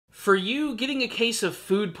For you, getting a case of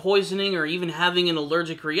food poisoning or even having an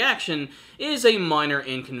allergic reaction is a minor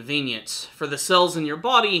inconvenience. For the cells in your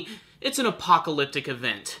body, it's an apocalyptic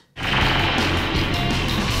event.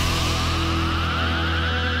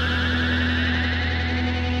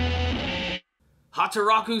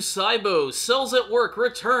 Hataraku Saibo, Cells at Work,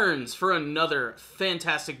 returns for another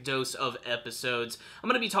fantastic dose of episodes. I'm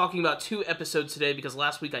going to be talking about 2 episodes today because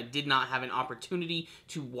last week I did not have an opportunity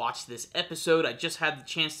to watch this episode. I just had the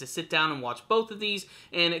chance to sit down and watch both of these,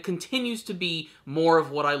 and it continues to be more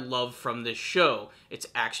of what I love from this show. It's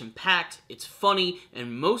action-packed, it's funny,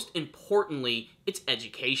 and most importantly, it's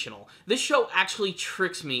educational. This show actually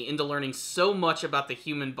tricks me into learning so much about the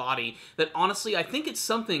human body that honestly I think it's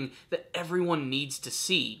something that everyone needs to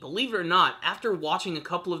see. Believe it or not, after watching a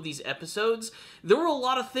couple of these episodes, there were a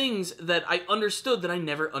lot of things that I understood that I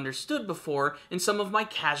never understood before in some of my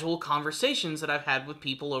casual conversations that I've had with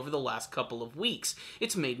people over the last couple of weeks.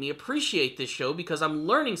 It's made me appreciate this show because I'm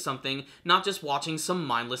learning something, not just watching some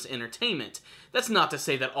mindless entertainment. That's not to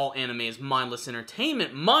say that all anime is mindless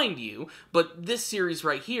entertainment, mind you, but this series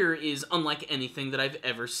right here is unlike anything that I've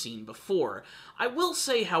ever seen before. I will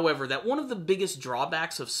say, however, that one of the biggest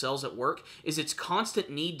drawbacks of Cells at Work is its constant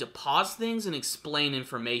need to pause things and explain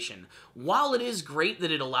information. While it is great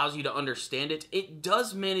that it allows you to understand it, it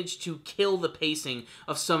does manage to kill the pacing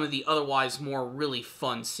of some of the otherwise more really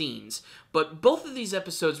fun scenes. But both of these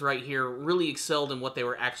episodes right here really excelled in what they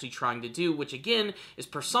were actually trying to do, which again is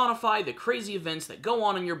personify the crazy events that go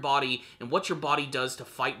on in your body and what your body does to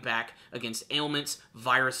fight back against ailments,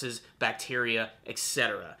 viruses, bacteria,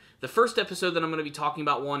 etc. The first episode that I'm going to be talking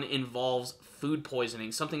about involves food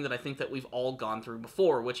poisoning, something that I think that we've all gone through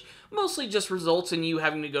before, which mostly just results in you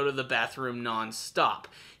having to go to the bathroom non-stop.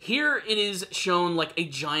 Here it is shown like a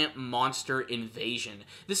giant monster invasion.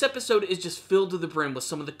 This episode is just filled to the brim with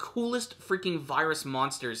some of the coolest freaking virus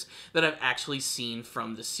monsters that I've actually seen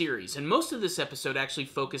from the series. And most of this episode actually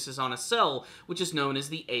focuses on a cell which is known as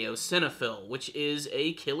the eosinophil, which is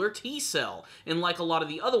a killer T cell. And like a lot of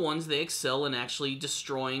the other ones, they excel in actually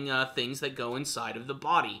destroying things that go inside of the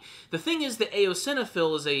body. The thing is, the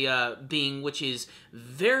eosinophil is a being which is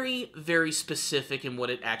very, very specific in what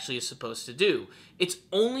it actually is supposed to do. It's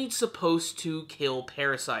only supposed to kill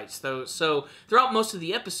parasites, though, so throughout most of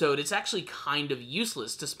the episode, it's actually kind of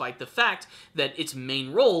useless, despite the fact that its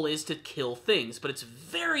main role is to kill things, but it's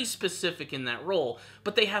very specific in that role.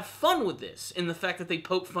 But they have fun with this, in the fact that they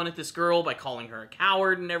poke fun at this girl by calling her a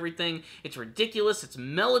coward and everything. It's ridiculous, it's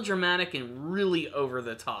melodramatic, and really over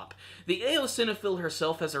the top. The eosinophil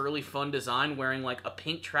herself has a really fun design, wearing like a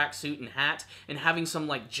pink tracksuit and hat, and having some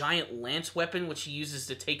like giant lance weapon which she uses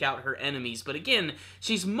to take out her enemies, but again,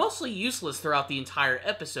 she's mostly useless throughout the entire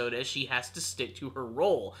episode as she has to stick to her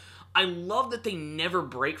role. I love that they never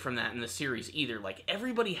break from that in the series either. Like,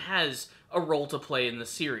 everybody has a role to play in the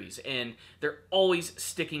series, and they're always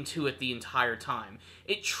sticking to it the entire time.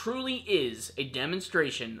 It truly is a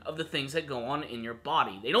demonstration of the things that go on in your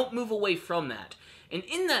body. They don't move away from that. And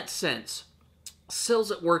in that sense,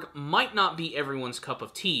 Cells at Work might not be everyone's cup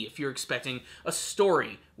of tea if you're expecting a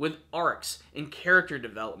story with arcs and character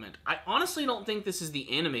development. I honestly don't think this is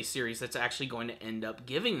the anime series that's actually going to end up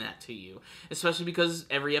giving that to you, especially because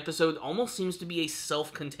every episode almost seems to be a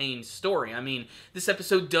self-contained story. I mean, this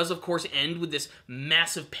episode does of course end with this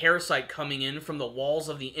massive parasite coming in from the walls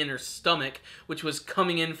of the inner stomach, which was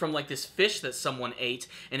coming in from like this fish that someone ate,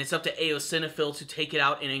 and it's up to eosinophil to take it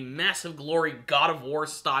out in a massive glory God of War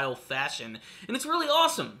style fashion, and it's really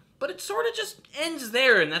awesome. But it sort of just ends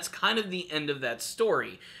there, and that's kind of the end of that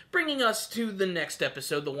story. Bringing us to the next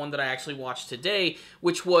episode, the one that I actually watched today,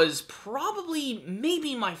 which was probably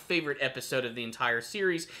maybe my favorite episode of the entire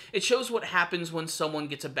series. It shows what happens when someone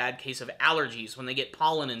gets a bad case of allergies, when they get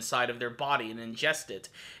pollen inside of their body and ingest it.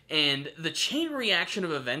 And the chain reaction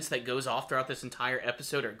of events that goes off throughout this entire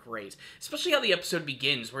episode are great. Especially how the episode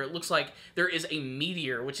begins, where it looks like there is a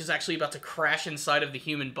meteor which is actually about to crash inside of the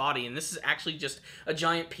human body, and this is actually just a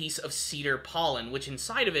giant piece of cedar pollen, which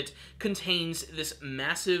inside of it contains this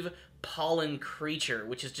massive pollen creature,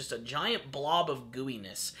 which is just a giant blob of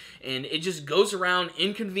gooiness, and it just goes around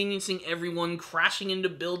inconveniencing everyone, crashing into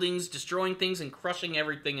buildings, destroying things, and crushing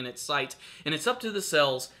everything in its sight, and it's up to the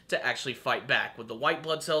cells to actually fight back, with the white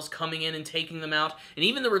blood cells coming in and taking them out, and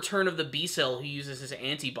even the return of the B cell who uses his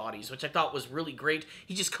antibodies, which I thought was really great.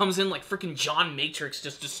 He just comes in like freaking John Matrix,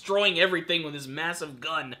 just destroying everything with his massive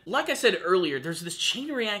gun. Like I said earlier, there's this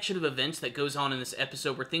chain reaction of events that goes on in this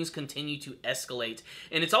episode where things continue to escalate,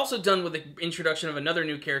 and it's also done with the introduction of another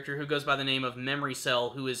new character who goes by the name of Memory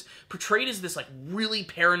Cell, who is portrayed as this like really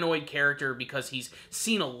paranoid character because he's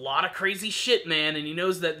seen a lot of crazy shit, man, and he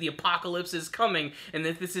knows that the apocalypse is coming and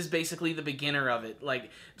that this is basically the beginner of it. Like,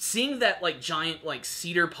 seeing that, like, giant, like,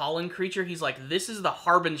 cedar pollen creature, he's like, this is the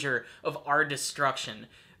harbinger of our destruction.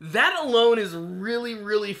 That alone is really,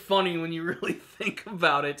 really funny when you really think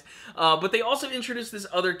about it. But they also introduced this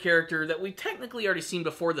other character that we've technically already seen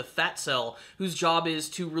before, the Fat Cell, whose job is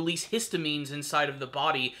to release histamines inside of the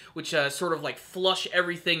body, which sort of like flush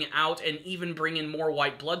everything out and even bring in more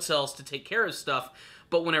white blood cells to take care of stuff.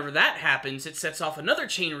 But whenever that happens, it sets off another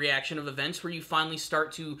chain reaction of events where you finally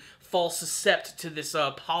start to fall suscept to this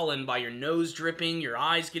pollen by your nose dripping, your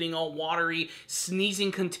eyes getting all watery,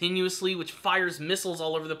 sneezing continuously, which fires missiles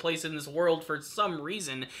all over the place in this world for some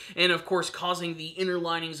reason, and of course causing the inner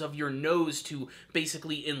linings of your nose to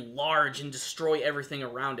basically enlarge and destroy everything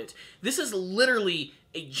around it. This is literally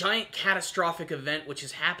a giant catastrophic event which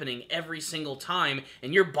is happening every single time,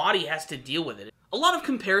 and your body has to deal with it. A lot of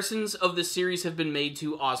comparisons of this series have been made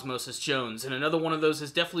to Osmosis Jones, and another one of those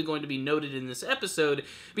is definitely going to be noted in this episode,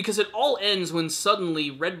 because it all ends when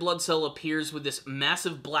suddenly Red Blood Cell appears with this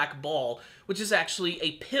massive black ball, which is actually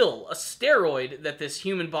a pill, a steroid that this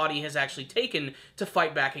human body has actually taken to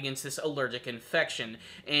fight back against this allergic infection.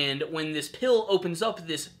 And when this pill opens up,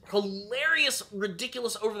 this hilarious,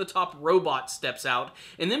 ridiculous, over-the-top robot steps out,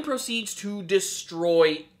 and then proceeds to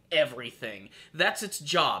destroy everything. That's its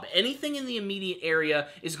job. Anything in the immediate area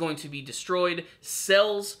is going to be destroyed.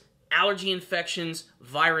 Cells, allergy infections,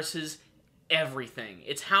 viruses, everything.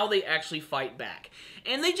 It's how they actually fight back.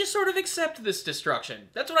 And they just sort of accept this destruction.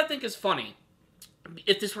 That's what I think is funny.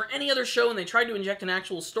 If this were any other show and they tried to inject an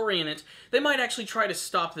actual story in it, they might actually try to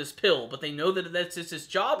stop this pill, but they know that that's its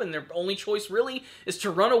job, and their only choice really is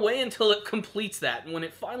to run away until it completes that. And when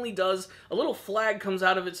it finally does, a little flag comes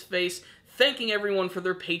out of its face, thanking everyone for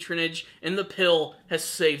their patronage, and the pill has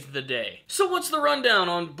saved the day. So what's the rundown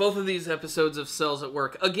on both of these episodes of Cells at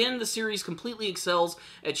Work? Again, the series completely excels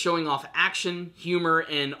at showing off action, humor,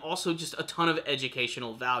 and also just a ton of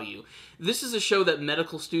educational value. This is a show that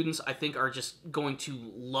medical students, I think, are just going to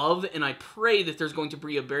love, and I pray that there's going to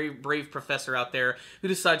be a very brave professor out there who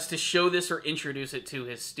decides to show this or introduce it to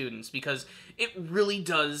his students, because it really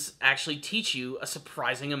does actually teach you a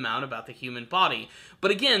surprising amount about the human body.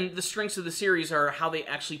 But again, the strengths of the series are how they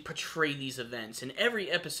actually portray these events, and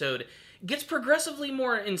every episode gets progressively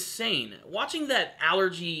more insane. Watching that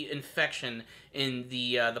allergy infection in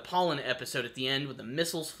the Pollen episode at the end with the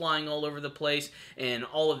missiles flying all over the place and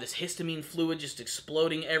all of this histamine fluid just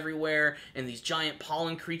exploding everywhere and these giant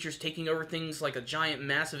pollen creatures taking over things like a giant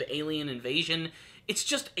massive alien invasion, it's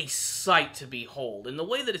just a sight to behold. And the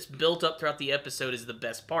way that it's built up throughout the episode is the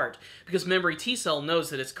best part, because Memory T-Cell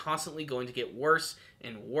knows that it's constantly going to get worse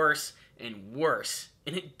and worse and worse.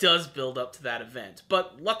 And it does build up to that event.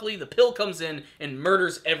 But luckily, the pill comes in and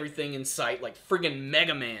murders everything in sight like friggin'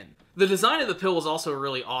 Mega Man. The design of the pill was also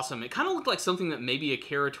really awesome. It kind of looked like something that maybe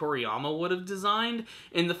Akira Toriyama would have designed,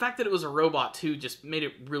 and the fact that it was a robot too just made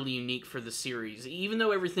it really unique for the series. Even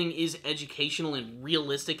though everything is educational and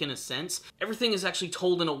realistic in a sense, everything is actually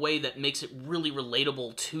told in a way that makes it really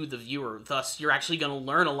relatable to the viewer. Thus, you're actually going to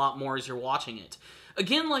learn a lot more as you're watching it.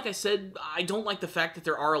 Again, like I said, I don't like the fact that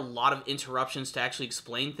there are a lot of interruptions to actually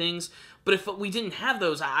explain things, but if we didn't have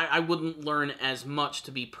those, I wouldn't learn as much,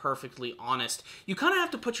 to be perfectly honest. You kind of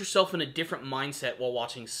have to put yourself in a different mindset while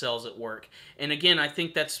watching Cells at Work, and again, I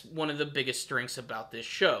think that's one of the biggest strengths about this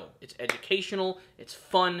show. It's educational, it's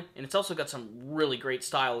fun, and it's also got some really great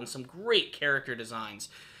style and some great character designs.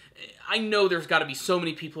 I know there's got to be so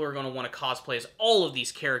many people who are going to want to cosplay as all of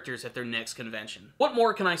these characters at their next convention. What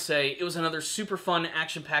more can I say? It was another super fun,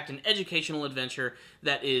 action-packed, and educational adventure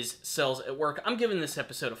that is Cells at Work. I'm giving this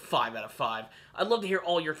episode a 5 out of 5. I'd love to hear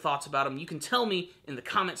all your thoughts about them. You can tell me in the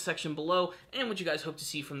comments section below, and what you guys hope to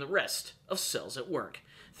see from the rest of Cells at Work.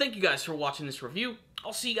 Thank you guys for watching this review.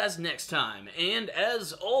 I'll see you guys next time, and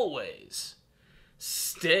as always,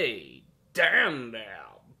 stay damn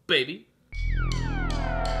now, baby.